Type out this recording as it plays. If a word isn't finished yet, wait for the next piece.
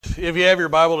If you have your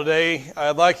Bible today,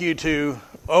 I'd like you to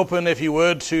open, if you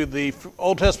would, to the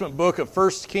Old Testament book of 1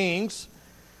 Kings.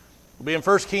 We'll be in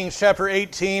 1 Kings chapter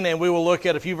 18, and we will look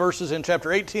at a few verses in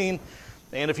chapter 18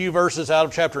 and a few verses out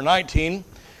of chapter 19.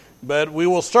 But we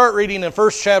will start reading in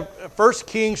 1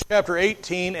 Kings chapter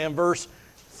 18 and verse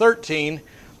 13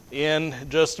 in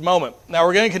just a moment. Now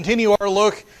we're going to continue our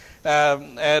look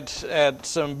at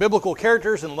some biblical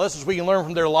characters and lessons we can learn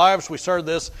from their lives. We started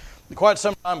this quite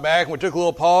some time back, and we took a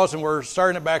little pause, and we're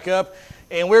starting it back up.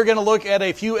 And we're going to look at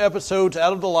a few episodes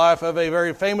out of the life of a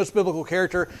very famous biblical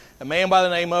character, a man by the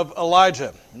name of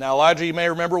Elijah. Now, Elijah, you may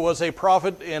remember, was a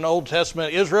prophet in Old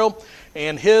Testament Israel,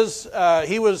 and his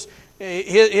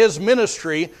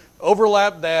ministry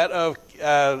overlapped that of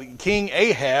King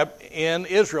Ahab in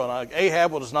Israel. Now,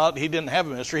 Ahab was not; he didn't have a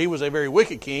ministry; he was a very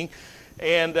wicked king,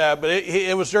 and but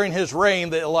it was during his reign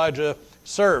that Elijah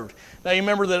served. Now, you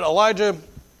remember that Elijah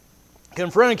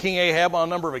confronted King Ahab on a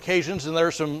number of occasions, and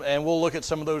and we'll look at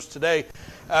some of those today.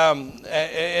 And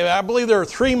I believe there are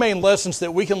three main lessons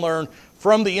that we can learn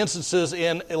from the instances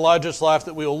in Elijah's life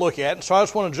that we will look at. And so I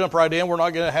just want to jump right in. We're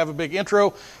not going to have a big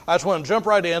intro. I just want to jump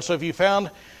right in. So if you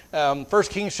found 1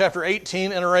 Kings chapter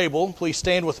 18 and are able, please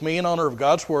stand with me in honor of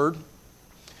God's Word.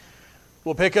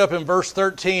 We'll pick up in verse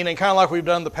 13, and kind of like we've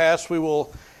done in the past, we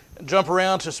will jump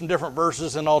around to some different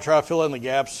verses, and I'll try to fill in the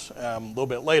gaps a little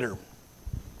bit later.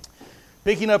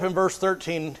 Picking up in verse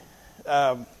 13,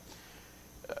 a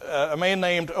man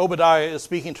named Obadiah is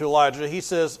speaking to Elijah. He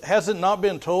says, "Has it not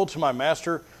been told to my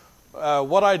master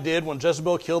what I did when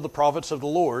Jezebel killed the prophets of the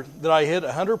Lord, that I hid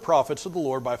 100 prophets of the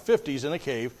Lord by 50s in a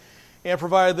cave and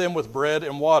provided them with bread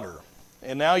and water?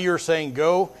 And now you're saying,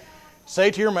 go,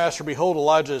 say to your master, behold,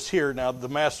 Elijah is here." Now the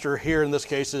master here in this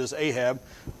case is Ahab.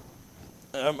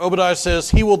 Obadiah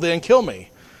says, "He will then kill me."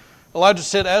 Elijah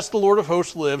said, "As the Lord of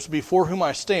hosts lives, before whom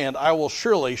I stand, I will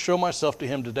surely show myself to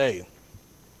him today."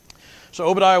 So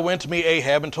Obadiah went to meet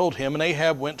Ahab and told him, and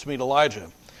Ahab went to meet Elijah.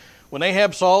 When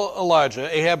Ahab saw Elijah,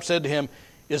 Ahab said to him,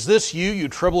 "Is this you, you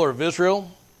troubler of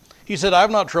Israel?" He said, "I have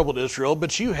not troubled Israel,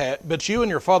 but you and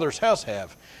your father's house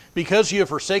have, because you have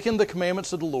forsaken the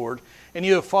commandments of the Lord, and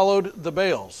you have followed the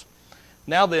Baals.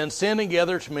 Now then, send and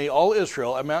gather to me all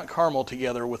Israel at Mount Carmel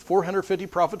together with 450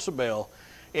 prophets of Baal,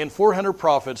 and 400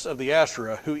 prophets of the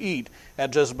Asherah who eat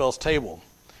at Jezebel's table."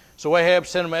 So Ahab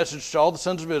sent a message to all the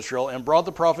sons of Israel and brought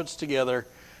the prophets together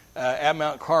at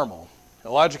Mount Carmel.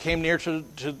 Elijah came near to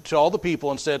all the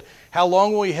people and said, "How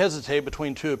long will we hesitate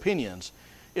between two opinions?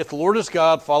 If the Lord is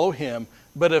God, follow him,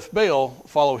 but if Baal,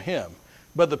 follow him."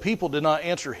 But the people did not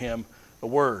answer him a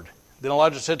word. Then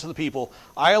Elijah said to the people,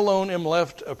 "I alone am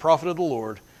left a prophet of the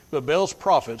Lord, but Baal's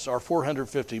prophets are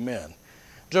 450 men.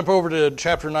 Jump over to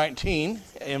chapter 19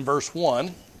 in verse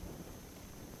 1.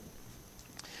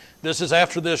 This is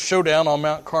after this showdown on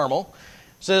Mount Carmel.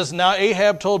 It says, "Now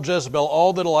Ahab told Jezebel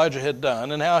all that Elijah had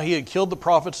done, and how he had killed the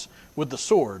prophets with the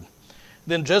sword.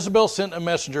 Then Jezebel sent a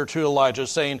messenger to Elijah,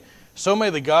 saying, 'So may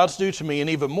the gods do to me, and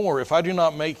even more, if I do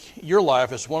not make your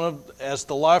life as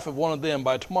the life of one of them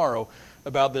by tomorrow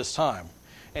about this time.'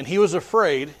 And he was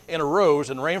afraid, and arose,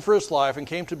 and ran for his life, and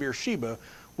came to Beersheba,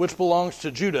 which belongs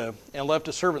to Judah, and left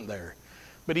a servant there.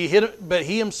 But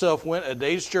he himself went a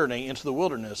day's journey into the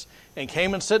wilderness, and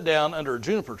came and sat down under a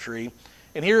juniper tree,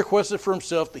 and he requested for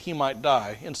himself that he might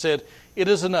die, and said, 'It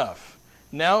is enough.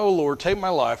 Now, O Lord, take my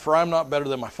life, for I am not better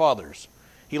than my fathers.'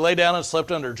 He lay down and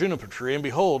slept under a juniper tree, and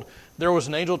behold, there was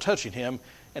an angel touching him,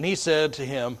 and he said to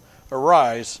him,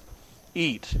 'Arise,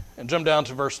 eat.'" And jump down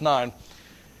to verse 9.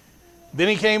 "Then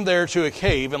he came there to a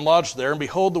cave, and lodged there, and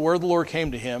behold, the word of the Lord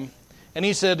came to him. And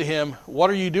he said to him, 'What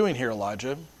are you doing here,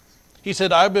 Elijah?' He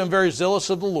said, 'I have been very zealous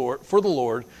for the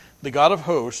Lord, the God of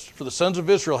hosts, for the sons of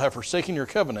Israel have forsaken your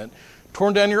covenant,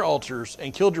 torn down your altars,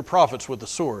 and killed your prophets with the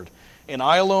sword. And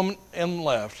I alone am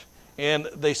left, and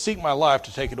they seek my life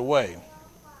to take it away.'"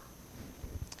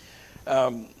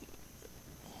 I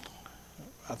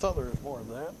thought there was more of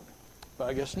that, but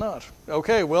I guess not.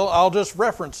 Okay, well, I'll just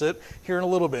reference it here in a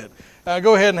little bit.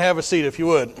 Go ahead and have a seat if you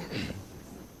would.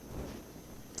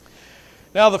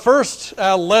 Now, the first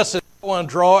lesson I want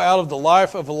to draw out of the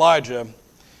life of Elijah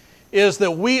is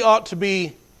that we ought to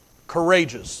be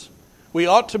courageous. We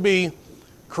ought to be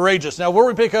courageous. Now, where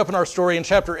we pick up in our story in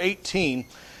chapter 18,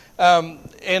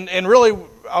 and really,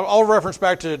 I'll reference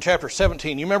back to chapter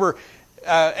 17. You remember,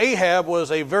 Ahab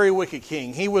was a very wicked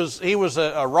king. He was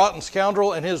a rotten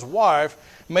scoundrel, and his wife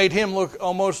made him look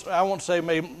almost, I won't say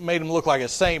made him look like a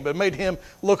saint, but made him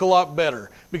look a lot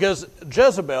better. Because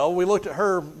Jezebel, we looked at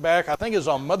her back, I think it was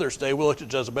on Mother's Day, we looked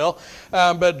at Jezebel.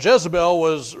 But Jezebel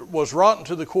was rotten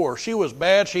to the core. She was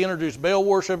bad. She introduced Baal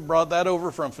worship, brought that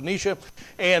over from Phoenicia.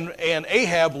 And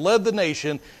Ahab led the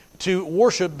nation to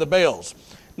worship the Baals.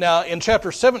 Now, in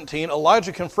chapter 17,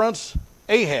 Elijah confronts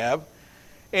Ahab,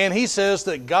 and he says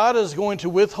that God is going to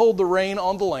withhold the rain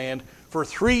on the land for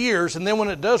 3 years, and then when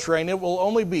it does rain, it will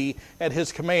only be at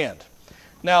his command.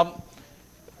 Now,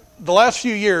 the last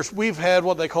few years, we've had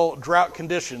what they call drought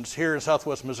conditions here in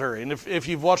southwest Missouri. And if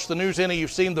you've watched the news any,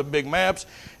 you've seen the big maps,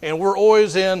 and we're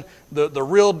always in the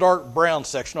real dark brown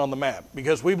section on the map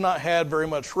because we've not had very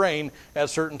much rain at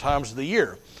certain times of the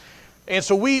year. And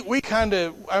so we kind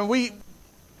of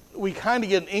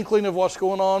get an inkling of what's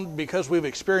going on because we've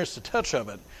experienced a touch of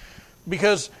it.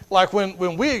 Because like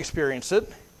when we experience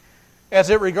it, as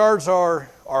it regards our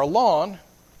lawn,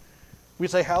 we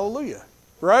say hallelujah,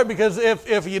 right? Because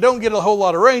if you don't get a whole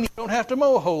lot of rain, you don't have to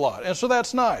mow a whole lot. And so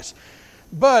that's nice.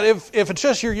 But if it's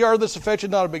just your yard that's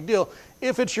affected, not a big deal.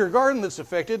 If it's your garden that's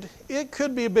affected, it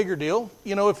could be a bigger deal.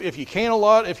 You know, if you can a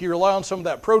lot, if you rely on some of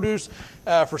that produce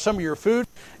for some of your food,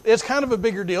 it's kind of a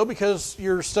bigger deal because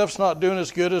your stuff's not doing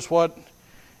as good as what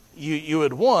you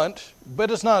would want.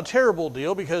 But it's not a terrible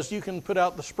deal because you can put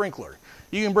out the sprinkler.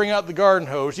 You can bring out the garden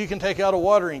hose. You can take out a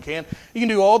watering can. You can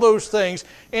do all those things.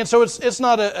 And so it's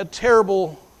not a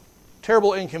terrible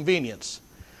inconvenience.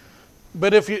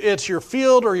 But if it's your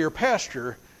field or your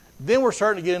pasture, then we're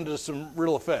starting to get into some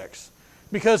real effects.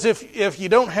 Because if you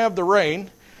don't have the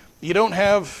rain, you don't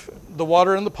have the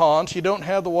water in the ponds, you don't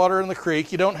have the water in the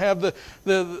creek, you don't have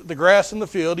the grass in the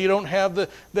field, you don't have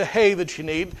the hay that you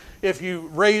need. If you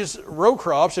raise row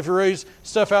crops, if you raise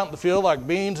stuff out in the field like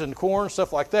beans and corn,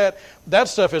 stuff like that, that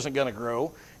stuff isn't going to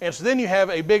grow. And so then you have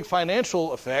a big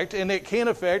financial effect, and it can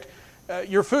affect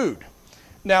your food.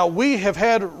 Now, we have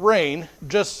had rain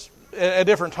just at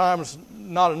different times,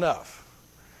 not enough.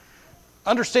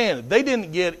 Understand, they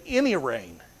didn't get any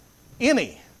rain,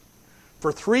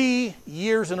 for 3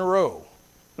 years in a row.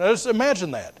 Now just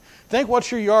imagine that. Think what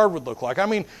your yard would look like. I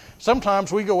mean,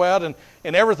 sometimes we go out and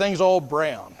everything's all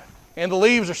brown. And the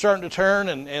leaves are starting to turn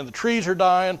and the trees are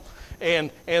dying and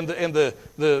the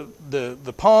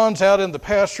ponds out in the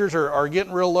pastures are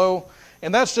getting real low.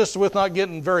 And that's just with not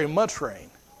getting very much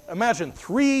rain. Imagine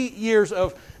 3 years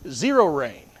of zero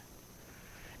rain.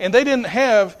 And they didn't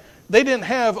have a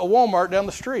Walmart down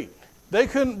the street. They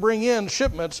couldn't bring in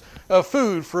shipments of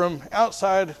food from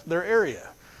outside their area.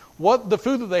 The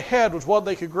food that they had was what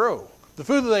they could grow. The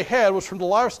food that they had was from the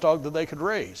livestock that they could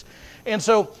raise. And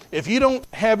so if you don't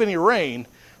have any rain,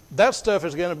 that stuff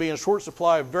is going to be in short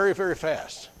supply very, very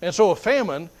fast. And so a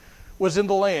famine was in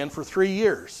the land for 3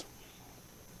 years.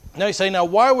 Now you say, now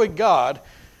why would God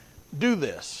do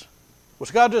this?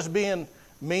 Was God just being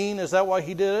mean? Is that why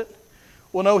he did it?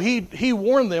 Well, no, he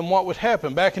warned them what would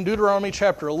happen. Back in Deuteronomy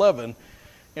chapter 11,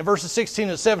 in verses 16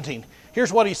 and 17,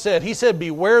 here's what he said. He said,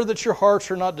 beware that your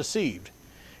hearts are not deceived,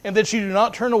 and that you do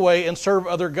not turn away and serve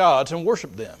other gods and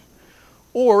worship them.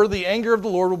 Or the anger of the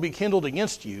Lord will be kindled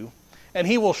against you, and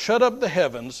he will shut up the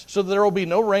heavens, so that there will be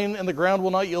no rain, and the ground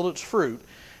will not yield its fruit,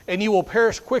 and you will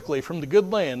perish quickly from the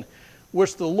good land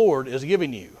which the Lord is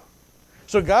giving you.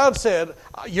 So God said,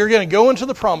 you're going to go into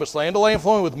the promised land, a land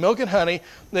flowing with milk and honey.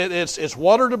 It's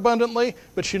watered abundantly.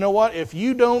 But you know what? If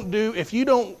you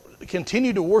don't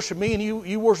continue to worship me and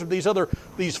you worship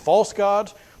these false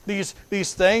gods, these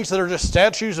things that are just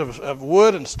statues of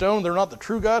wood and stone, they're not the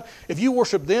true God. If you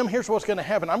worship them, here's what's going to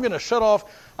happen. I'm going to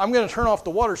turn off the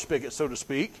water spigot, so to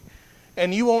speak,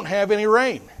 and you won't have any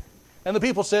rain. And the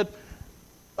people said,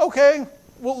 okay,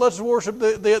 well, let's worship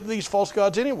these false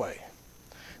gods anyway.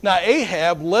 Now,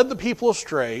 Ahab led the people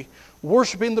astray,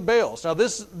 worshiping the Baals. Now,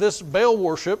 this Baal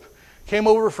worship came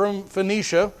over from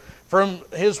Phoenicia, from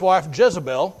his wife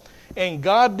Jezebel, and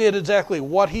God did exactly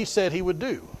what he said he would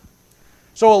do.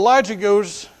 So Elijah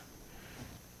goes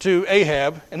to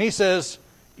Ahab, and he says,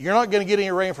 you're not going to get any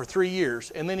rain for 3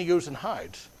 years, and then he goes and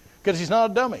hides, because he's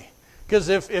not a dummy. Because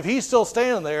if he's still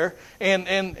standing there,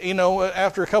 and you know,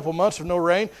 after a couple months of no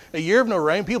rain, a year of no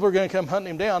rain, people are going to come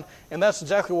hunting him down, and that's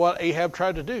exactly what Ahab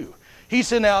tried to do. He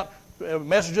sent out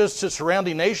messages to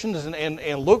surrounding nations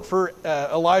and looked for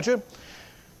Elijah,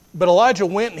 but Elijah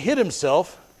went and hid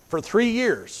himself for 3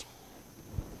 years.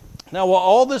 Now, while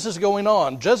all this is going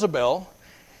on, Jezebel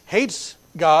hates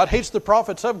God, hates the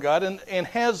prophets of God, and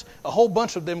has a whole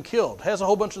bunch of them killed, has a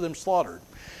whole bunch of them slaughtered.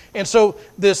 And so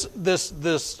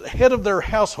this head of their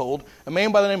household, a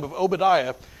man by the name of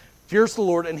Obadiah, fears the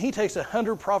Lord, and he takes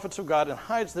 100 prophets of God and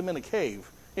hides them in a cave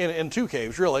in two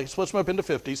caves, really. Splits them up into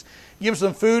 50s, gives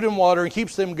them food and water, and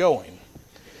keeps them going.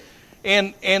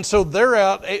 And so they're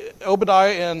out,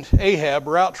 Obadiah and Ahab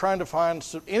are out trying to find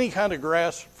any kind of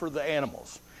grass for the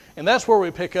animals. And that's where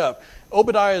we pick up.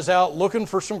 Obadiah is out looking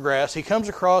for some grass. He comes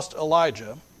across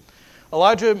Elijah.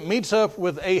 Elijah meets up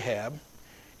with Ahab.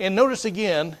 And notice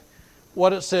again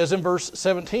what it says in verse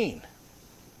 17.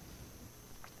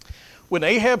 When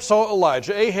Ahab saw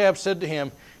Elijah, Ahab said to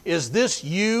him, "Is this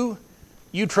you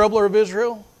troubler of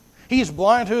Israel?" He's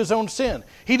blind to his own sin.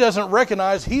 He doesn't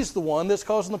recognize he's the one that's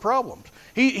causing the problems.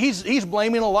 He's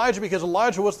blaming Elijah because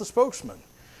Elijah was the spokesman.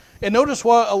 And notice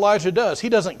what Elijah does. He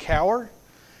doesn't cower.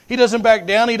 He doesn't back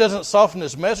down. He doesn't soften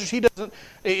his message. He doesn't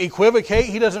equivocate.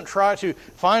 He doesn't try to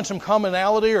find some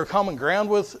commonality or common ground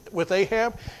with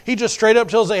Ahab. He just straight up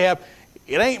tells Ahab,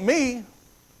 "It ain't me.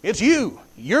 It's you.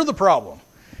 You're the problem."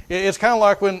 It's kind of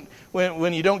like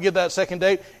when you don't get that second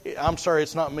date. "I'm sorry,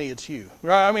 it's not me, it's you."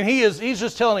 Right? I mean, he's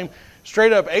just telling him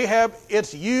straight up, "Ahab,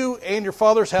 it's you and your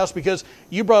father's house because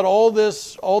you brought all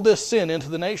this sin into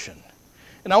the nation."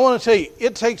 And I want to tell you,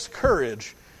 it takes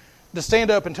courage to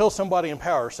stand up and tell somebody in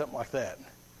power something like that.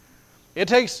 It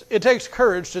takes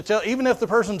courage to tell, even if the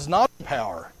person's not in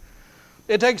power,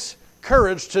 it takes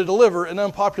courage to deliver an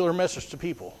unpopular message to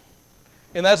people.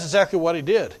 And that's exactly what he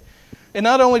did. And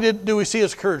not only do we see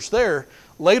his courage there,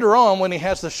 later on when he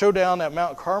has the showdown at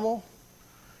Mount Carmel,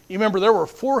 you remember there were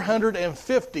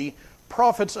 450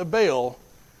 prophets of Baal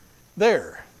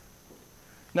there.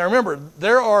 Now remember,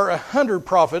 there are 100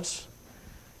 prophets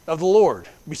of the Lord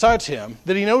besides him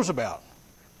that he knows about,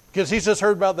 because he's just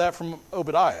heard about that from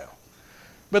Obadiah.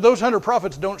 But those 100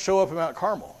 prophets don't show up at Mount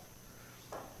Carmel.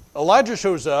 Elijah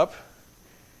shows up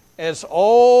as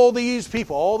all these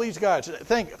people, all these guys.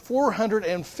 Think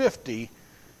 450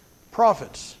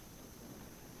 prophets.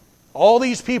 All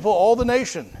these people, all the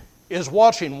nation is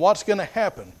watching what's going to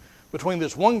happen between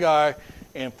this one guy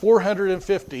and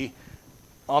 450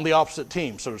 on the opposite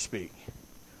team, so to speak.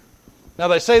 Now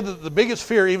they say that the biggest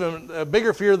fear, even a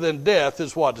bigger fear than death,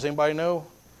 is what? Does anybody know?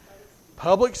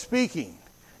 Public speaking.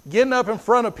 Getting up in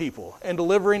front of people and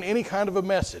delivering any kind of a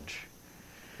message.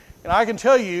 And I can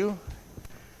tell you,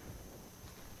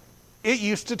 it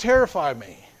used to terrify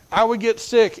me. I would get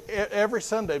sick every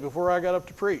Sunday before I got up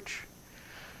to preach.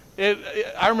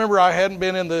 I remember I hadn't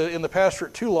been in the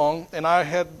pastorate too long, and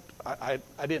I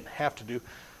didn't have to do.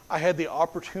 I had the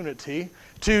opportunity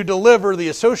to deliver the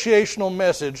associational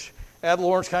message at the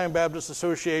Lawrence County Baptist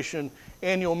Association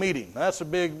annual meeting. That's a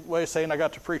big way of saying I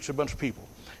got to preach to a bunch of people.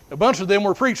 A bunch of them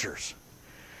were preachers.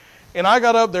 And I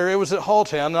got up there, it was at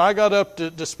Halltown, and I got up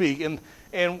to speak.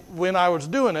 And when I was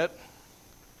doing it,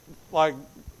 like,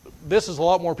 this is a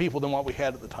lot more people than what we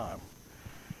had at the time.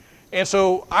 And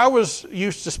so I was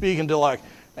used to speaking to like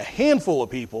a handful of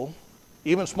people,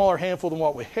 even smaller handful than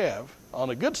what we have, on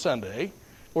a good Sunday,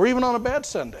 or even on a bad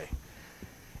Sunday.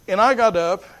 And I got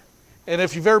up, and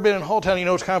if you've ever been in Halltown, you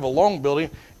know it's kind of a long building.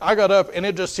 I got up, and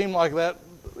it just seemed like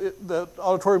the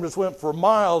auditorium just went for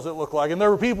miles, it looked like. And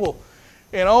there were people,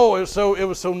 and it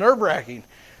was so nerve-wracking.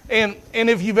 And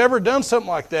if you've ever done something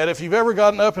like that, if you've ever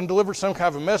gotten up and delivered some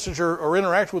kind of a message or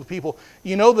interacted with people,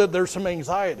 you know that there's some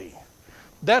anxiety.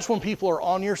 That's when people are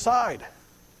on your side.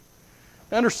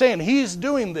 Understand, he's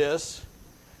doing this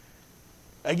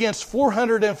against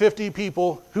 450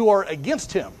 people who are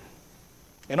against him.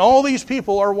 And all these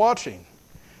people are watching.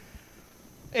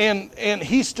 And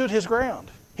he stood his ground.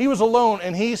 He was alone,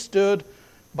 and he stood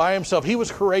by himself. He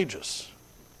was courageous.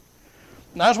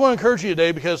 Now, I just want to encourage you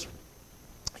today, because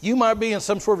you might be in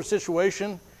some sort of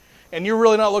situation and you're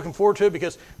really not looking forward to it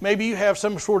because maybe you have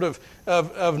some sort of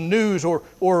news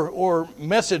or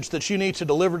message that you need to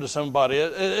deliver to somebody.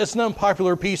 It's an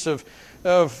unpopular piece of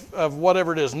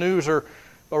whatever it is, news or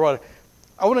what.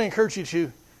 I want to encourage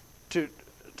you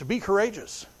to be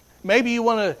courageous. Maybe you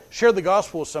want to share the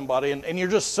gospel with somebody and you're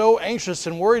just so anxious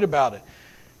and worried about it.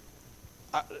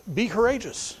 Be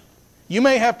courageous. You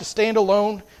may have to stand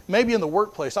alone, maybe in the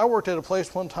workplace. I worked at a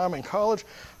place one time in college.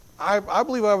 I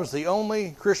believe I was the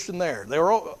only Christian there. They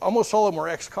were almost all of them were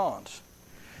ex-cons.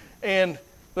 And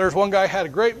there's one guy who had a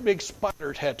great big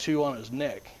spider tattoo on his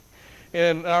neck.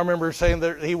 And I remember saying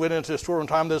that he went into a store one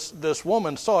time, this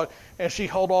woman saw it, and she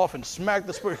hauled off and smacked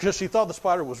the spider because she thought the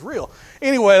spider was real.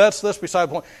 Anyway, that's beside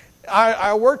the point.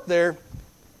 I worked there,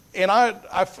 and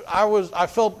I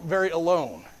felt very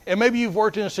alone. And maybe you've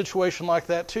worked in a situation like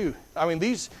that too. I mean,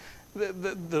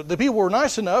 the people were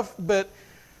nice enough, but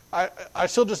I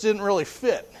still just didn't really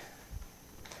fit.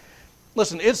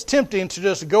 Listen, it's tempting to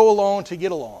just go along to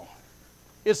get along.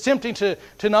 It's tempting to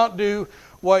not do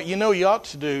what you know you ought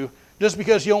to do just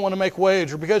because you don't want to make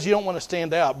waves or because you don't want to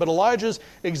stand out. But Elijah's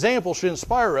example should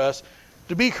inspire us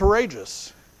to be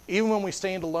courageous, even when we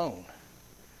stand alone.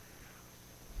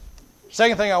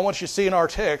 Second thing I want you to see in our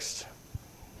text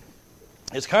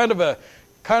is this is kind of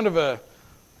a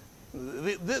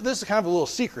little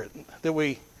secret that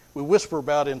we whisper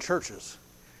about in churches.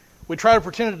 We try to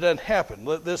pretend it doesn't happen.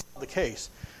 This is not the case.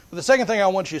 But the second thing I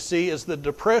want you to see is that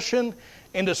depression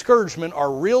and discouragement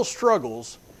are real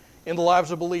struggles in the lives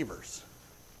of believers.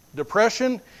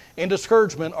 Depression and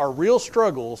discouragement are real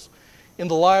struggles in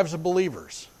the lives of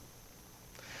believers.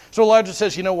 So Elijah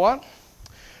says, you know what?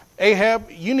 Ahab,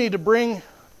 you need to bring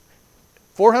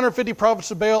 450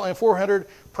 prophets of Baal and 400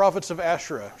 prophets of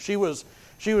Asherah. She was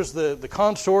the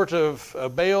consort of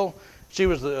Baal. She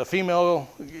was the female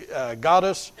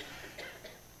goddess.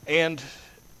 And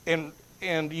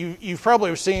you've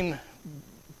probably seen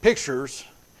pictures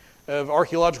of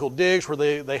archaeological digs where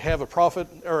they have a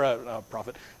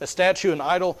statue, an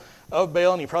idol of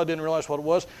Baal, and you probably didn't realize what it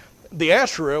was. The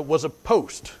Asherah was a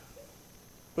post.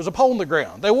 It was a pole in the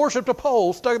ground. They worshipped a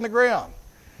pole stuck in the ground.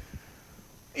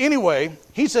 Anyway,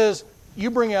 he says, you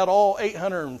bring out all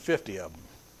 850 of them.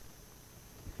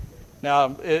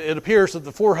 Now, it appears that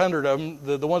the 400 of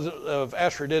them, the ones of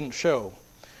Asherah didn't show.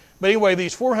 But anyway,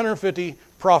 these 450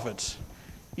 prophets,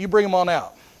 you bring them on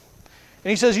out. And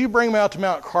he says, you bring them out to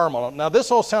Mount Carmel. Now, this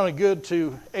all sounded good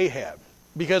to Ahab,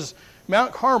 because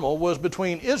Mount Carmel was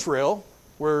between Israel,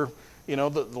 where,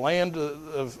 the land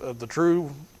of the true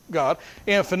God,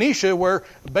 and Phoenicia, where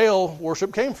Baal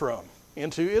worship came from,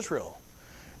 into Israel.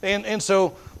 And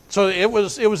so it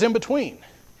was in between.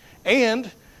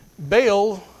 And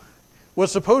Baal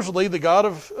was supposedly the god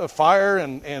of fire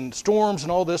and storms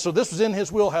and all this. So this was in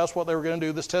his wheelhouse, what they were going to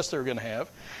do, this test they were going to have.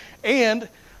 And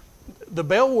the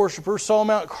Baal worshipers saw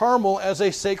Mount Carmel as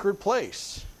a sacred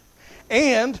place.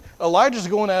 And Elijah's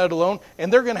going at it alone,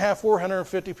 and they're going to have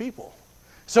 450 people.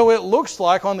 So it looks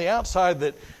like on the outside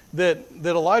that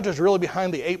Elijah's really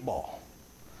behind the 8 ball.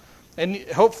 And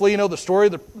hopefully you know the story,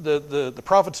 the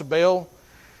prophets of Baal,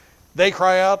 they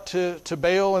cry out to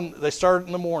Baal, and they start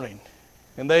in the morning.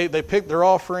 And they pick their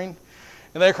offering,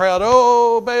 and they cry out,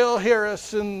 "Oh, Baal, hear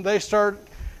us!" And they start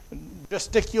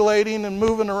gesticulating and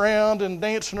moving around and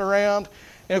dancing around.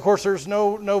 And of course, there's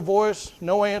no voice,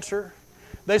 no answer.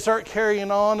 They start carrying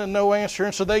on and no answer,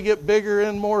 and so they get bigger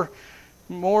and more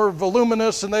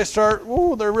voluminous, and they start,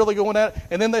 they're really going at it.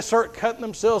 And then they start cutting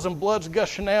themselves, and blood's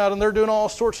gushing out, and they're doing all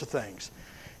sorts of things.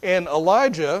 And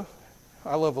Elijah,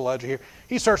 I love Elijah here,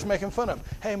 he starts making fun of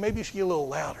them. Hey, maybe you should get a little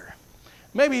louder.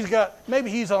 Maybe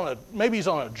he's on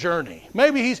a journey.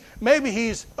 Maybe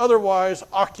he's otherwise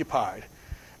occupied.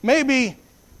 Maybe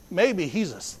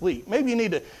he's asleep. Maybe you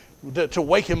need to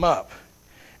wake him up.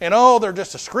 And they're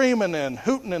just screaming and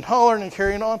hooting and hollering and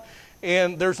carrying on,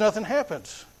 and there's nothing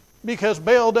happens because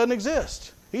Baal doesn't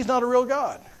exist. He's not a real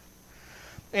god.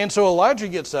 And so Elijah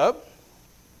gets up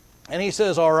and he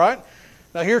says, "All right,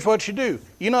 now here's what you do.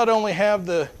 You not only have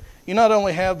the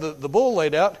bull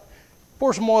laid out,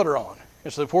 pour some water on."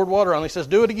 And so they poured water on. He says,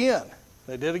 "Do it again."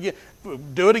 They did again.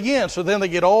 Do it again. So then they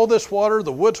get all this water.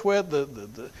 The wood's wet.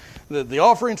 The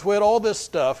offering's wet. All this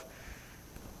stuff.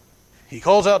 He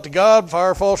calls out to God.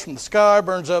 Fire falls from the sky,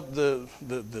 burns up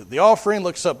the offering,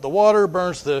 looks up the water,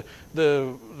 burns the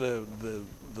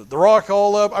rock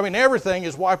all up. I mean, everything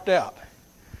is wiped out.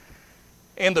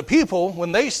 And the people,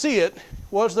 when they see it,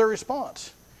 what's their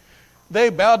response? They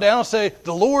bow down and say,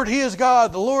 "The Lord, He is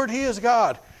God. The Lord, He is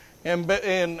God." And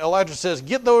Elijah says,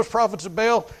 "Get those prophets of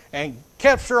Baal and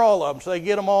capture all of them." So they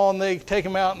get them all and they take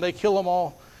them out and they kill them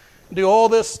all, do all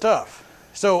this stuff.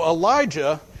 So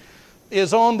Elijah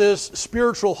is on this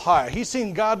spiritual high. He's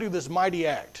seen God do this mighty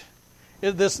act,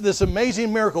 this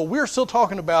amazing miracle. We're still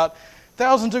talking about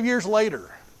thousands of years later.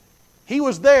 He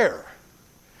was there.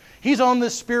 He's on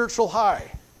this spiritual high.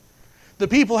 The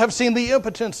people have seen the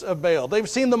impotence of Baal. They've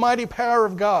seen the mighty power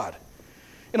of God.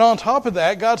 And on top of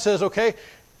that, God says, okay,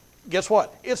 guess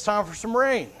what? It's time for some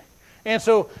rain. And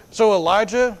so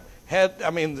Elijah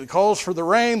calls for the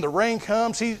rain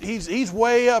comes, he's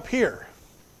way up here.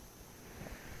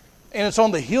 And it's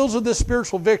on the heels of this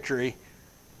spiritual victory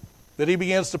that he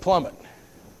begins to plummet.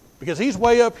 Because he's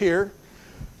way up here.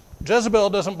 Jezebel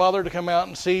doesn't bother to come out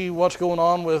and see what's going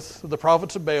on with the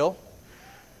prophets of Baal.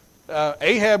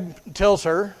 Ahab tells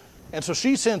her, and so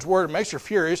she sends word, it makes her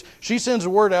furious. She sends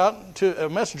a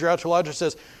messenger out to Elijah and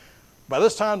says, "By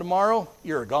this time tomorrow,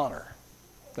 you're a goner."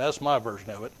 That's my version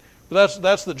of it. But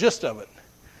that's the gist of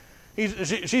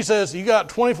it. She says, "You got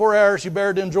 24 hours, you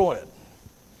better enjoy it."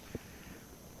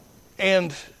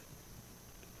 And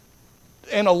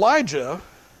Elijah,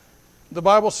 the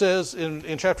Bible says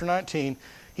in chapter 19,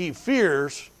 He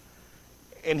fears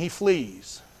and he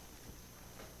flees.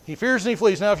 He fears and he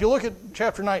flees. Now, if you look at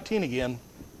chapter 19 again,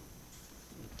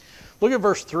 look at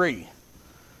verse 3. It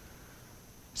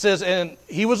says, and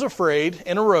he was afraid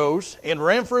and arose and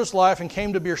ran for his life and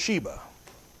came to Beersheba.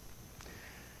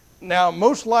 Now,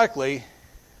 most likely,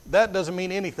 that doesn't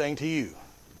mean anything to you.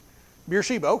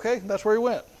 Beersheba, okay, that's where he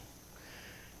went.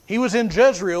 He was in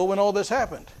Jezreel when all this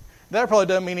happened. That probably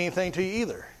doesn't mean anything to you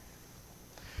either.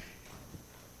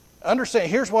 Understand,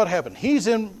 here's what happened. He's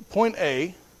in point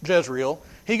A, Jezreel.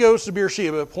 He goes to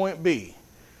Beersheba, point B.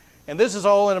 And this is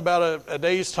all in about a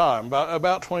day's time,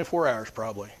 about 24 hours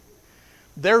probably.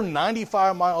 They're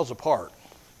 95 miles apart.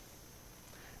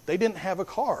 They didn't have a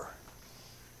car.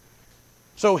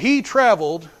 So he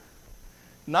traveled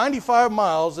 95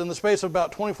 miles in the space of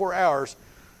about 24 hours,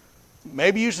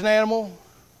 maybe used an animal,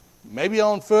 maybe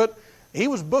on foot. He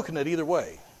was booking it either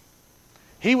way.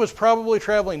 He was probably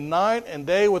traveling night and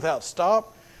day without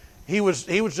stop. He was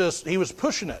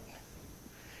pushing it.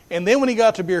 And then when he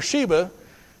got to Beersheba,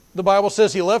 the Bible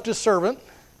says he left his servant,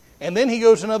 and then he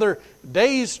goes another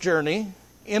day's journey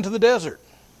into the desert.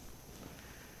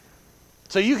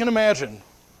 So you can imagine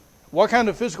what kind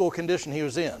of physical condition he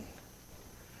was in.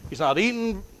 He's not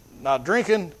eating, not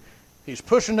drinking. He's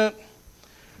pushing it.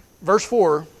 Verse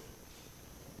 4,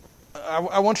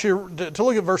 I want you to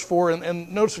look at verse 4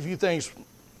 and notice a few things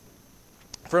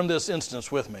from this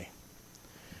instance with me.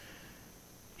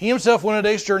 He himself went a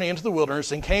day's journey into the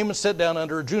wilderness and came and sat down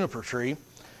under a juniper tree.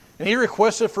 And he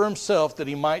requested for himself that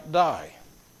he might die,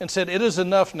 and said, it is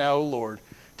enough now, O Lord.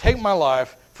 Take my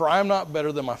life, for I am not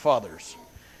better than my fathers.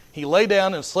 He lay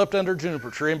down and slept under a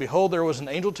juniper tree, and behold, there was an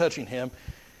angel touching him.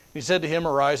 He said to him,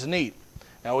 arise and eat.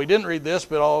 Now, we didn't read this,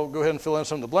 but I'll go ahead and fill in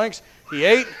some of the blanks. He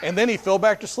ate, and then he fell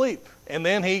back to sleep. And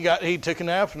then he took a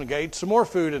nap and ate some more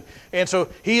food. And so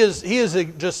he is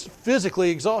just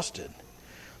physically exhausted.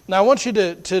 Now, I want you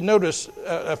to notice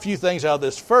a few things out of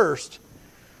this. First,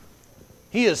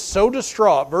 he is so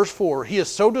distraught, verse 4, he is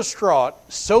so distraught,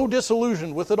 so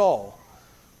disillusioned with it all,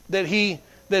 that he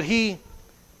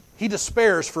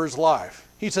despairs for his life.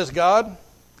 He says, God,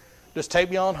 just take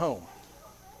me on home.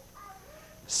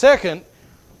 Second,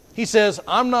 he says,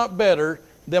 I'm not better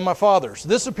than my fathers.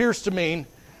 This appears to mean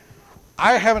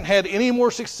I haven't had any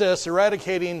more success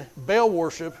eradicating Baal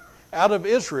worship out of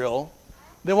Israel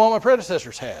than what my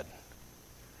predecessors had.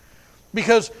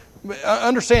 Because,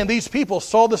 understand, these people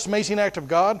saw this amazing act of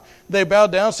God. They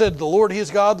bowed down, said, the Lord, He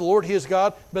is God, the Lord, He is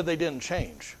God, but they didn't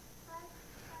change.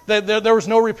 There was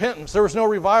no repentance. There was no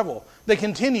revival. They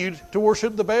continued to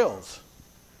worship the Baals.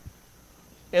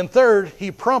 And third,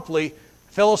 he promptly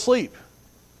fell asleep.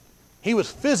 He was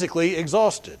physically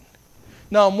exhausted.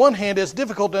 Now, on one hand, it's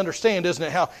difficult to understand, isn't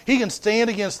it, how he can stand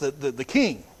against the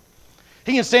king.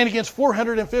 He can stand against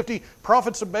 450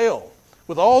 prophets of Baal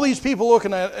with all these people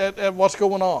looking at what's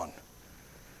going on.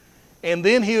 And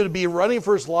then he would be running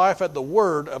for his life at the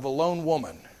word of a lone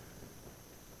woman.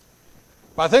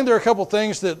 But I think there are a couple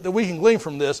things that we can glean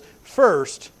from this.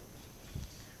 First,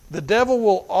 the devil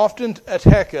will often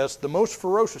attack us the most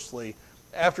ferociously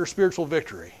after spiritual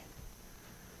victory.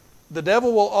 The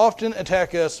devil will often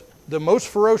attack us the most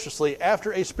ferociously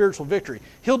after a spiritual victory.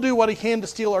 He'll do what he can to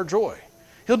steal our joy.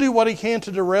 He'll do what he can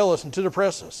to derail us and to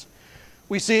depress us.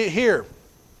 We see it here.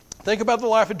 Think about the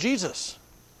life of Jesus.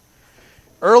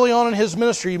 Early on in his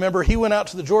ministry, you remember he went out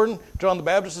to the Jordan. John the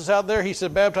Baptist is out there. He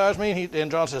said, baptize me.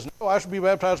 And John says, no, I should be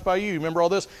baptized by you. You remember all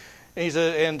this? And he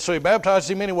said, and so he baptized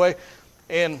him anyway.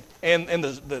 And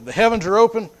the heavens are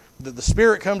open. The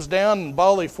Spirit comes down in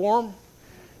bodily form.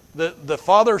 The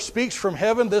Father speaks from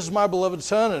heaven, this is my beloved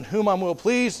Son, in whom I'm well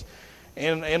pleased,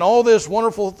 and all this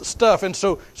wonderful stuff. And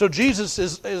so Jesus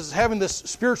is having this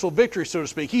spiritual victory, so to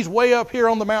speak. He's way up here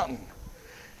on the mountain.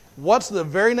 What's the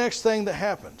very next thing that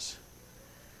happens?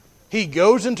 He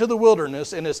goes into the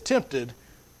wilderness and is tempted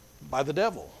by the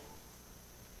devil.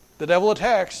 The devil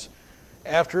attacks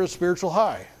after a spiritual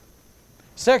high.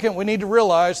 Second, we need to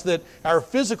realize that our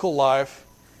physical life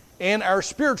and our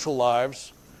spiritual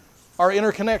lives are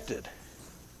interconnected.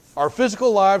 Our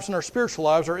physical lives and our spiritual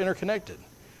lives are interconnected.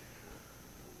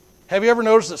 Have you ever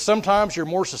noticed that sometimes you're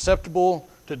more susceptible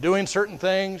to doing certain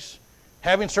things,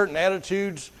 having certain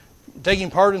attitudes,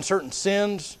 taking part in certain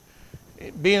sins,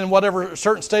 being in whatever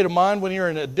certain state of mind when you're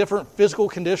in a different physical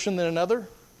condition than another?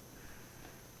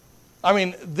 I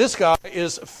mean, this guy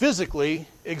is physically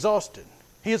exhausted.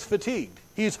 He is fatigued.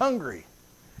 He is hungry.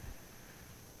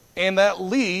 And that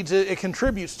it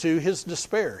contributes to his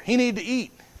despair. He needs to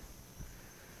eat.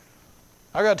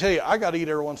 I got to tell you, I got to eat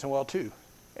every once in a while too.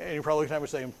 And you're probably looking at me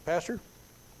saying, Pastor,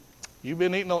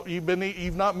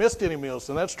 you've not missed any meals.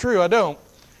 And that's true, I don't.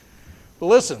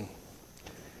 Listen,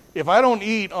 if I don't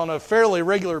eat on a fairly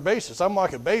regular basis, I'm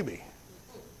like a baby.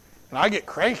 And I get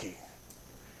cranky.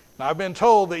 And I've been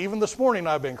told that even this morning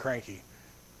I've been cranky.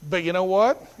 But you know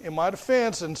what? In my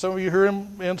defense, and some of you who are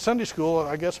in Sunday school,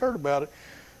 I guess, heard about it,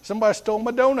 somebody stole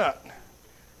my donut.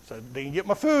 So I didn't get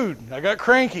my food. I got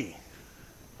cranky.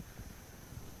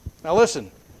 Now listen,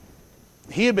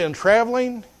 he had been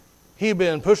traveling. He had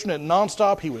been pushing it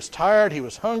nonstop. He was tired. He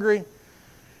was hungry.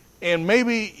 And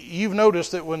maybe you've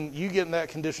noticed that when you get in that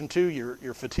condition too,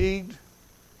 you're fatigued,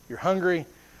 you're hungry,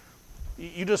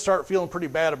 you just start feeling pretty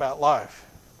bad about life.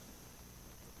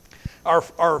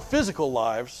 Our physical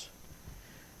lives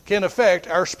can affect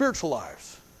our spiritual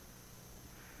lives.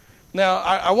 Now,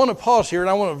 I want to pause here and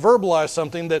I want to verbalize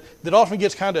something that often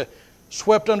gets kind of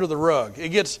swept under the rug. It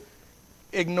gets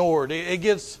ignored. It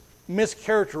gets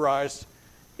mischaracterized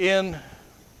in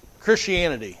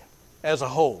Christianity as a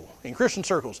whole, in Christian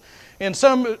circles. And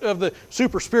some of the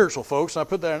super spiritual folks, and I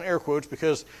put that in air quotes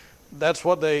because that's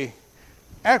what they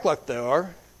act like they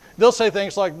are, they'll say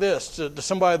things like this to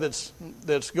somebody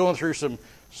that's going through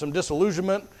some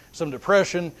disillusionment, some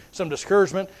depression, some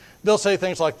discouragement. They'll say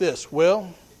things like this: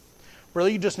 well,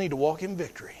 brother, you just need to walk in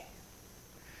victory.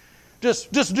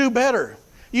 Just do better.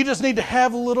 You just need to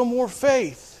have a little more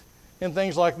faith. And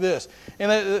things like this.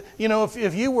 And,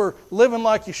 if you were living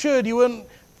like you should, you wouldn't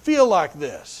feel like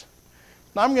this.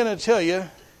 Now, I'm going to tell you,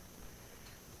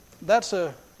 that's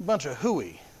a bunch of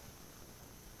hooey.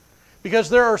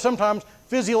 Because there are sometimes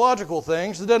physiological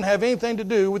things that doesn't have anything to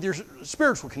do with your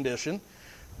spiritual condition,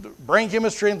 brain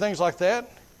chemistry and things like that.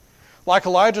 Like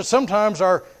Elijah, sometimes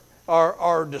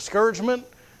our discouragement,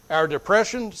 our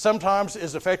depression, sometimes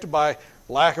is affected by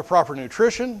lack of proper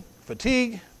nutrition,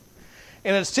 fatigue.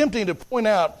 And it's tempting to point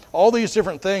out all these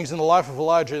different things in the life of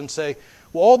Elijah and say,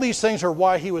 well, all these things are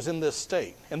why he was in this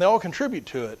state. And they all contribute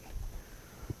to it.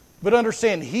 But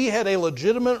understand, he had a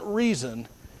legitimate reason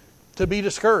to be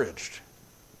discouraged.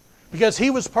 Because he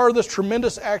was part of this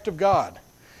tremendous act of God.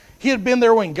 He had been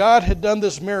there when God had done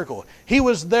this miracle. He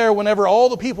was there whenever all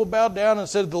the people bowed down and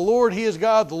said, the Lord, He is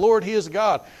God, the Lord, He is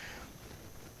God.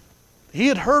 He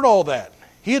had heard all that.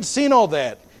 He had seen all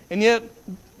that. And yet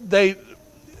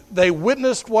they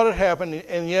witnessed what had happened,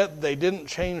 and yet they didn't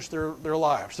change their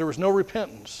lives. There was no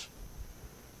repentance.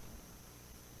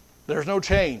 There's no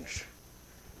change.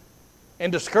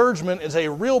 And discouragement is a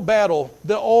real battle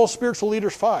that all spiritual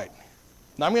leaders fight.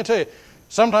 Now, I'm going to tell you,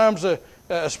 sometimes a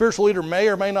spiritual leader may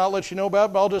or may not let you know about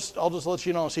it, but I'll just let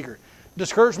you know a secret.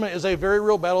 Discouragement is a very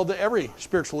real battle that every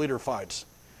spiritual leader fights.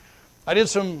 I did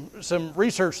some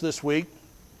research this week,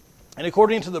 and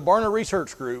according to the Barna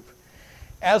Research Group,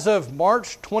 as of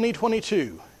March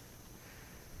 2022,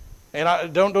 and I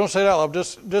don't say that out loud,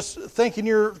 just think in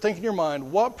your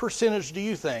mind, what percentage do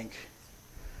you think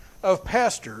of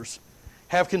pastors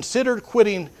have considered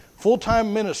quitting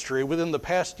full-time ministry within the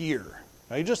past year?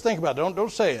 Now you just think about it.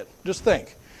 Don't say it. Just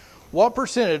think. What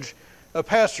percentage of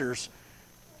pastors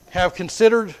have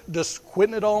considered just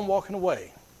quitting it all and walking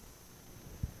away?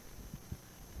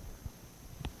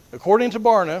 According to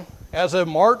Barna, as of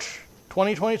March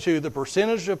 2022, the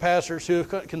percentage of pastors who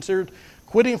have considered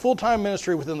quitting full-time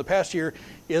ministry within the past year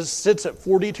sits at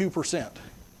 42%.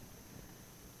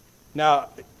 Now,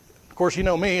 of course, you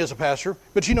know me as a pastor,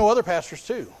 but you know other pastors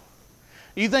too.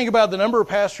 You think about the number of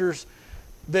pastors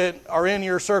that are in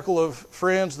your circle of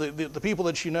friends, the people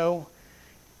that you know,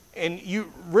 and you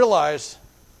realize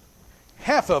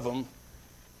half of them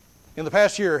in the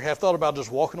past year have thought about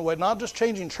just walking away, not just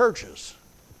changing churches,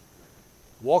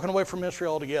 walking away from ministry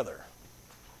altogether.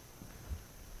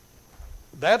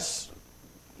 That's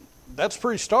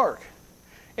pretty stark.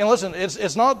 And listen,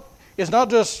 it's not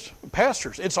just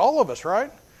pastors. It's all of us,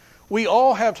 right? We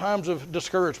all have times of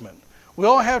discouragement. We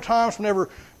all have times whenever,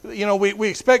 we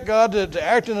expect God to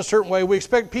act in a certain way. We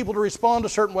expect people to respond a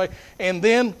certain way. And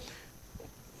then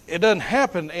it doesn't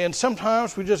happen. And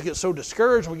sometimes we just get so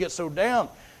discouraged. We get so down.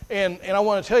 And I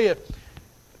want to tell you,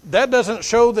 that doesn't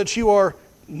show that you are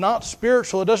not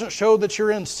spiritual. It doesn't show that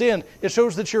you're in sin. It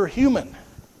shows that you're human.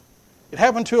 It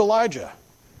happened to Elijah.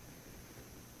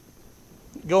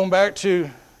 Going back to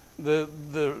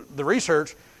the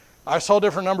research, I saw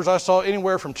different numbers. I saw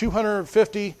anywhere from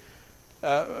 250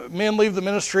 men leave the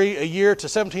ministry a year to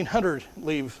 1,700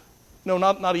 leave. No,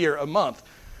 not a year, a month.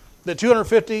 That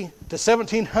 250 to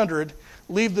 1,700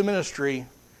 leave the ministry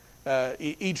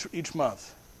each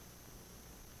month.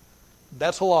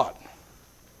 That's a lot.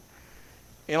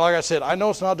 And like I said, I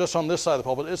know it's not just on this side of the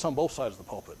pulpit, it's on both sides of the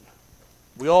pulpit.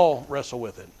 We all wrestle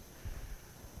with it.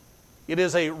 It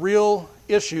is a real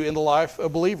issue in the life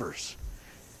of believers.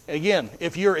 Again,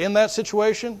 if you're in that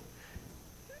situation,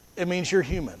 it means you're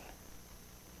human.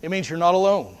 It means you're not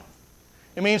alone.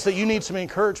 It means that you need some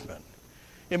encouragement.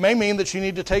 It may mean that you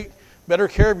need to take better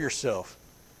care of yourself.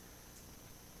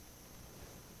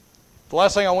 The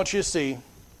last thing I want you to see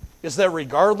is that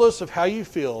regardless of how you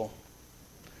feel,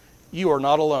 you are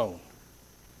not alone.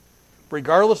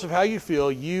 Regardless of how you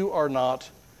feel, you are not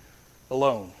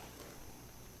alone.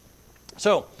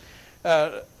 So,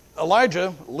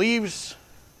 Elijah leaves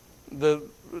the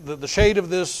shade of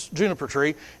this juniper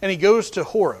tree, and he goes to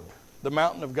Horeb, the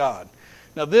mountain of God.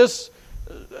 Now, this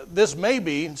may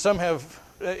be, some have,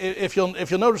 if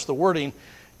you'll notice the wording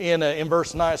in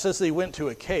verse 9, it says that he went to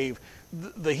a cave.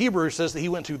 The Hebrew says that he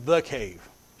went to the cave.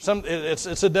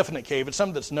 It's a definite cave. It's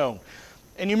something that's known.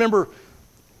 And you remember,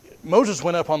 Moses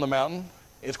went up on the mountain.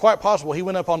 It's quite possible he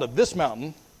went up onto this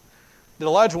mountain that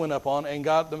Elijah went up on and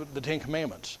got the Ten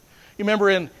Commandments. You remember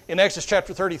in Exodus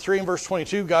chapter 33 and verse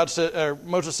 22,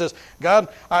 Moses says, God,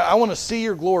 I want to see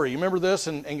your glory. You remember this?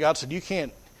 And God said, you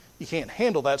can't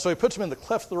handle that. So he puts him in the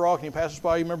cleft of the rock and he passes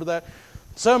by. You remember that?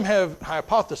 Some have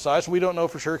hypothesized, we don't know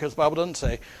for sure because the Bible doesn't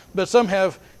say, but some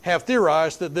have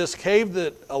theorized that this cave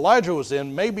that Elijah was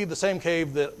in may be the same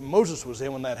cave that Moses was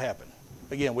in when that happened.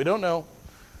 Again, we don't know.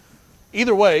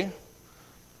 Either way,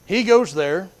 he goes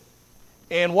there,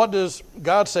 and what does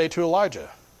God say to Elijah?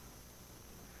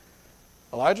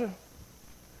 Elijah,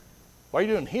 what are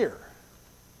you doing here?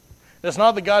 It's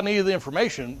not that God needed the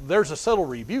information. There's a subtle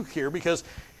rebuke here because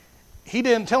he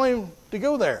didn't tell him to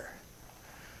go there.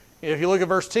 If you look at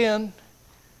verse 10,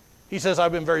 he says,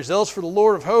 I've been very zealous for the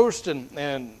Lord of hosts, and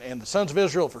the sons of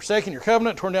Israel have forsaken your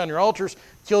covenant, torn down your altars,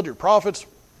 killed your prophets.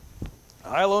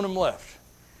 I alone am left.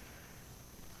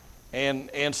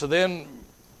 And so then,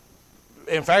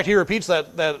 in fact, he repeats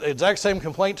that exact same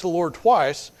complaint to the Lord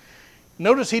twice.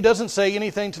 Notice he doesn't say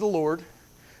anything to the Lord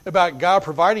about God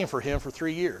providing for him for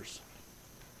 3 years.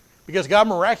 Because God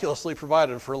miraculously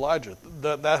provided for Elijah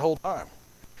that whole time.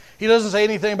 He doesn't say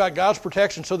anything about God's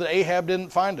protection so that Ahab didn't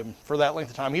find him for that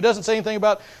length of time. He doesn't say anything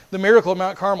about the miracle of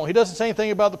Mount Carmel. He doesn't say anything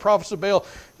about the prophets of Baal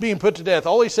being put to death.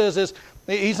 All he says is,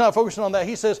 he's not focusing on that.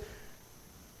 He says,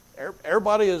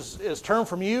 everybody is turned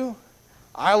from you.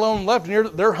 I alone left, and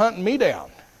they're hunting me down.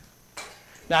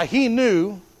 Now, he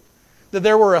knew that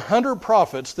there were 100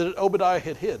 prophets that Obadiah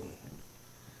had hidden.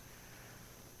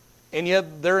 And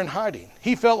yet, they're in hiding.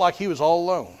 He felt like he was all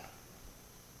alone.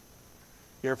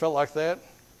 You ever felt like that?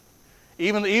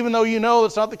 Even though you know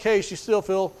that's not the case, you still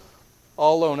feel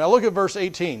all alone. Now, look at verse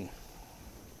 18.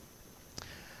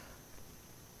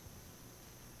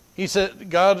 He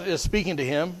said, God is speaking to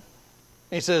him.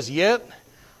 And he says, yet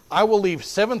I will leave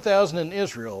 7,000 in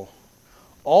Israel,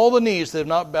 all the knees that have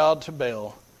not bowed to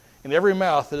Baal, and every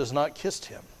mouth that has not kissed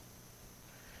him.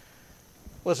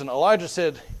 Listen, Elijah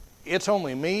said, it's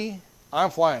only me. I'm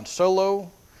flying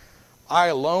solo. I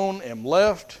alone am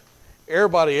left.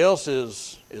 Everybody else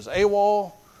is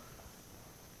AWOL.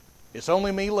 It's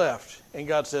only me left. And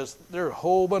God says, there are a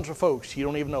whole bunch of folks you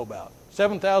don't even know about.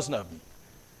 7,000 of them.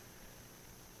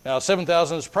 Now,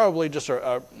 7,000 is probably just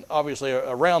obviously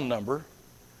a round number.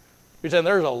 He's saying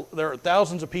there are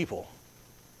thousands of people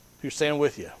who stand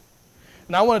with you.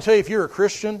 And I want to tell you, if you're a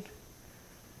Christian,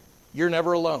 you're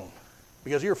never alone.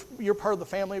 Because you're part of the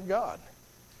family of God.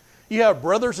 You have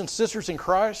brothers and sisters in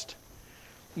Christ,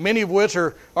 many of which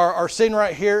are sitting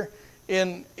right here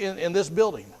in this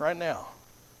building right now.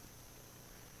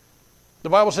 The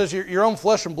Bible says your own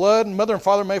flesh and blood, and mother and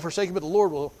father may forsake you, but the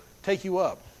Lord will take you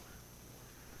up.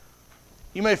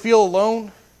 You may feel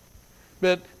alone,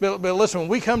 but listen, when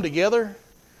we come together,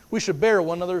 we should bear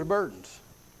one another's burdens.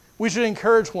 We should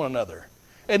encourage one another.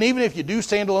 And even if you do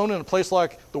stand alone in a place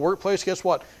like the workplace, guess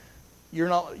what? You're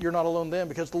not alone then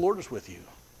because the Lord is with you.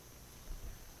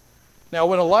 Now,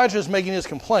 when Elijah is making his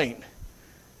complaint,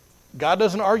 God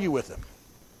doesn't argue with him.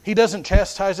 He doesn't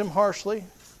chastise him harshly.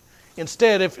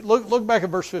 Instead, look back at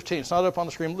verse 15. It's not up on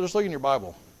the screen. Just look in your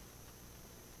Bible.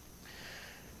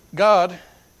 God,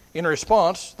 in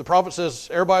response, the prophet says,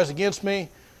 everybody's against me.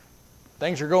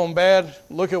 Things are going bad.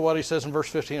 Look at what he says in verse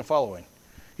 15 and following.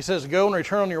 He says, go and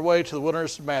return on your way to the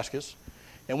wilderness of Damascus.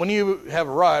 And when you have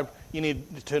arrived, you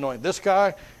need to anoint this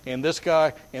guy, and this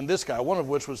guy, and this guy, one of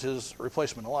which was his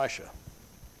replacement, Elisha.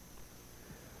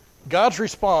 God's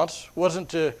response wasn't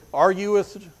to argue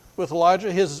with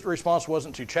Elijah. His response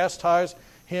wasn't to chastise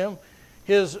him.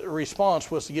 His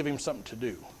response was to give him something to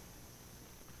do.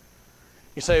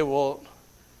 You say, well,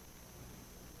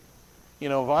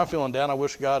 if I'm feeling down, I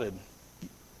wish God had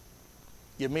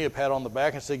give me a pat on the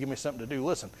back and say, give me something to do.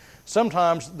 Listen,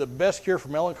 sometimes the best cure for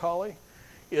melancholy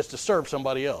is to serve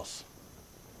somebody else.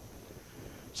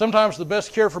 Sometimes the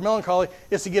best cure for melancholy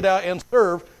is to get out and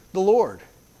serve the Lord.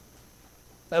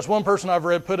 As one person I've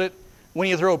read put it, When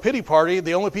you throw a pity party,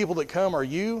 the only people that come are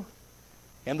you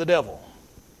and the devil.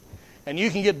 And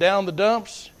you can get down in the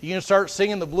dumps. You can start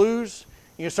singing the blues.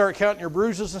 You can start counting your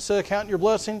bruises instead of counting your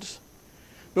blessings.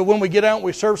 But when we get out and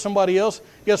we serve somebody else,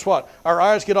 guess what? Our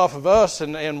eyes get off of us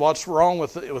and what's wrong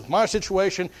with my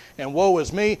situation, and woe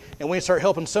is me, and we start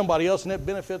helping somebody else, and it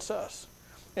benefits us.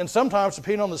 And sometimes,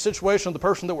 depending on the situation of the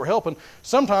person that we're helping,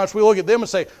 sometimes we look at them and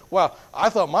say, wow, I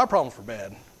thought my problems were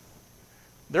bad.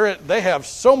 They have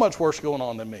so much worse going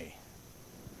on than me.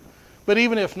 But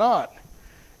even if not,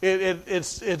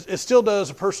 it still does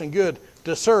a person good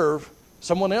to serve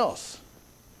someone else.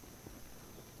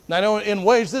 Now, I know in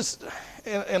ways this,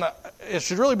 and it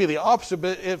should really be the opposite,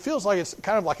 but it feels like it's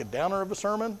kind of like a downer of a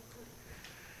sermon.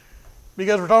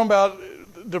 Because we're talking about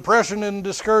depression and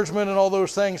discouragement and all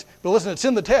those things. But listen, it's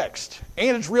in the text,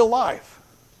 and it's real life.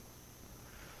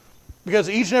 Because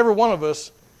each and every one of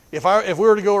us, if we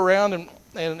were to go around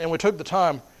and we took the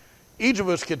time, each of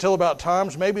us could tell about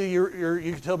times, maybe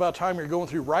you could tell about a time you're going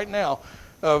through right now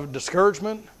of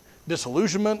discouragement,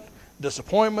 disillusionment,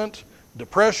 disappointment,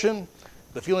 depression,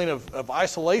 the feeling of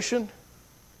isolation.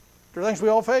 They're things we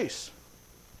all face.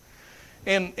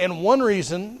 And one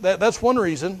reason, that's one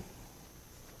reason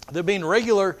that being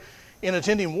regular in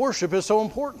attending worship is so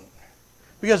important.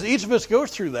 Because each of us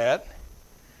goes through that.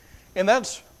 And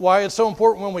that's why it's so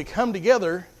important when we come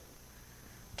together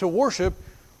to worship,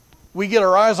 we get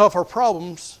our eyes off our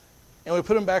problems and we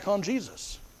put them back on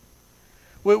Jesus.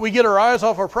 We get our eyes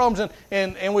off our problems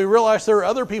and we realize there are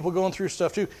other people going through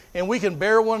stuff too. And we can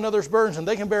bear one another's burdens and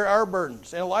they can bear our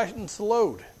burdens. And it lightens the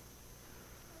load.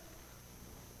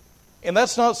 And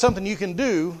that's not something you can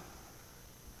do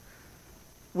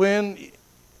when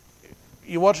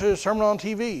you watch a sermon on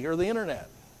TV or the internet.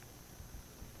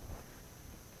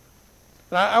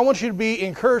 And I want you to be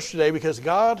encouraged today because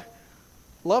God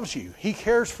loves you. He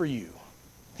cares for you.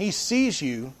 He sees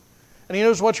you, and He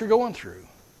knows what you're going through.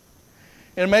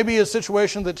 And it may be a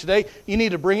situation that today you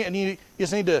need to bring it and you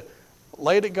just need to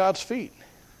lay it at God's feet.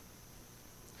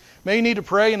 Maybe you need to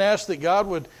pray and ask that God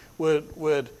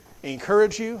would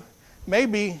encourage you.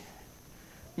 Maybe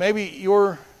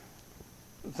your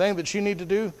thing that you need to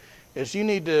do is you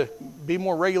need to be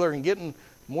more regular in getting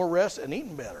more rest and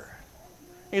eating better.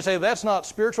 And you say, that's not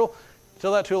spiritual.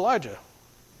 Tell that to Elijah.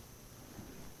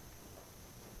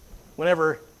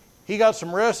 Whenever he got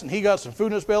some rest and he got some food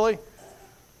in his belly,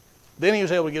 then he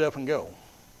was able to get up and go.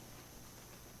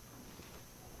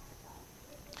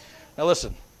 Now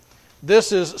listen,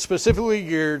 this is specifically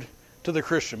geared to the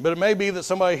Christian, but it may be that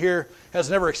somebody here has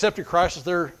never accepted Christ as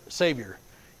their Savior.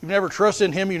 You've never trusted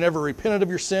in Him. You've never repented of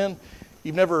your sin.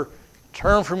 You've never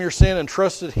turned from your sin and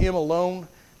trusted Him alone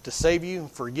to save you,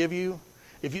 forgive you.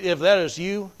 If that is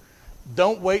you,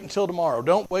 don't wait until tomorrow.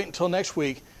 Don't wait until next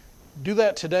week. Do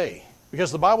that today.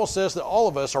 Because the Bible says that all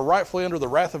of us are rightfully under the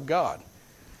wrath of God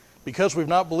because we've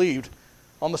not believed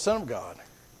on the Son of God.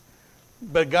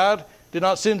 But God did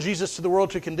not send Jesus to the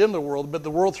world to condemn the world, but the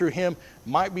world through Him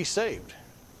might be saved.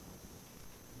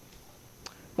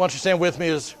 Why don't you stand with me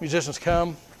as musicians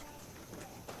come?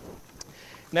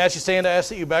 And as you stand, I ask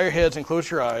that you bow your heads and close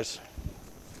your eyes.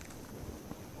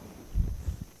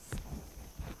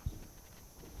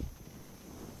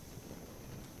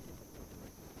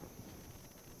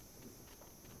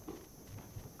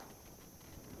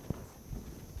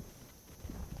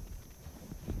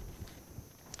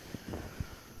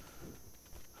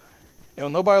 And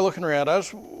with nobody looking around, I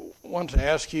just want to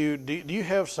ask you, do you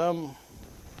have some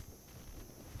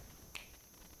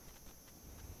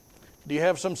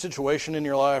situation in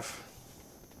your life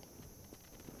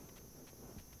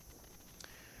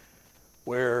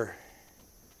where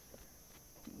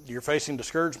you're facing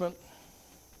discouragement,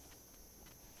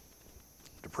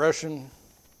 depression,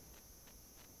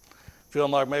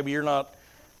 feeling like maybe you're not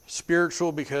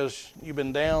spiritual because you've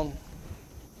been down?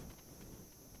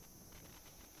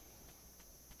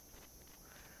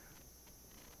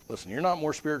 Listen, you're not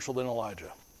more spiritual than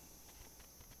Elijah.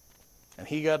 And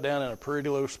he got down in a pretty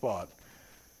low spot.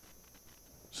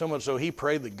 So much so he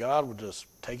prayed that God would just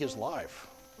take his life.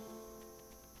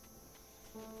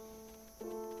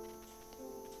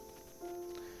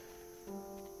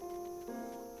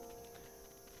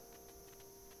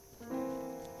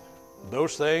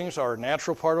 Those things are a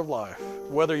natural part of life,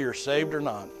 whether you're saved or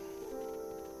not.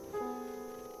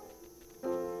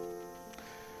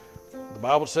 The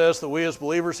Bible says that we as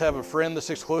believers have a friend that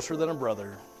sticks closer than a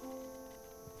brother.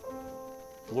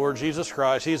 The Lord Jesus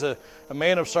Christ. He's a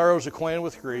man of sorrows, acquainted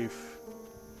with grief.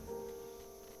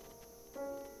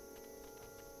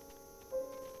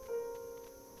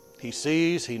 He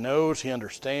sees, he knows, he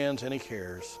understands, and he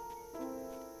cares.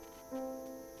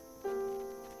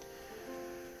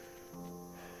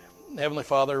 Heavenly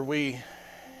Father, we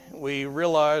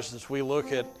realize as we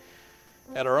look at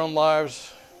our own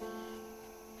lives,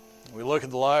 we look at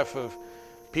the life of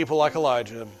people like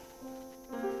Elijah,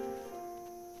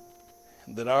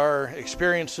 that our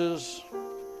experiences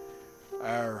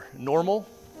are normal,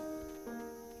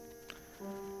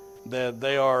 that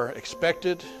they are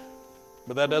expected,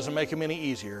 but that doesn't make them any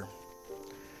easier.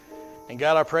 And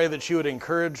God, I pray that you would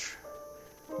encourage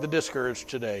the discouraged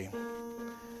today,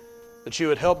 that you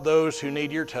would help those who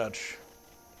need your touch.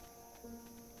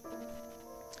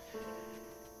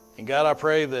 And God, I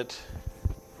pray that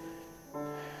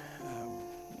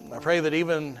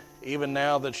even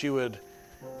now that you would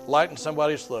lighten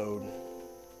somebody's load.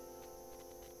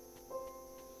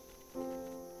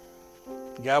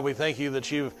 God, we thank you that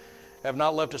you have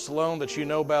not left us alone, that you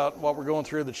know about what we're going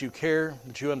through, that you care,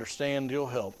 that you understand, you'll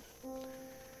help.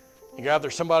 And God, if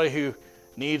there's somebody who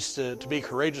needs to be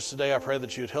courageous today, I pray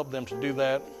that you would help them to do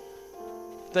that.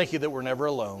 Thank you that we're never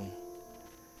alone.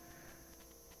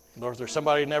 Lord, if there's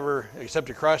somebody who never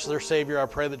accepted Christ as their Savior, I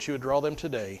pray that you would draw them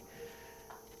today.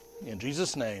 In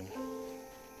Jesus' name,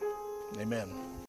 amen.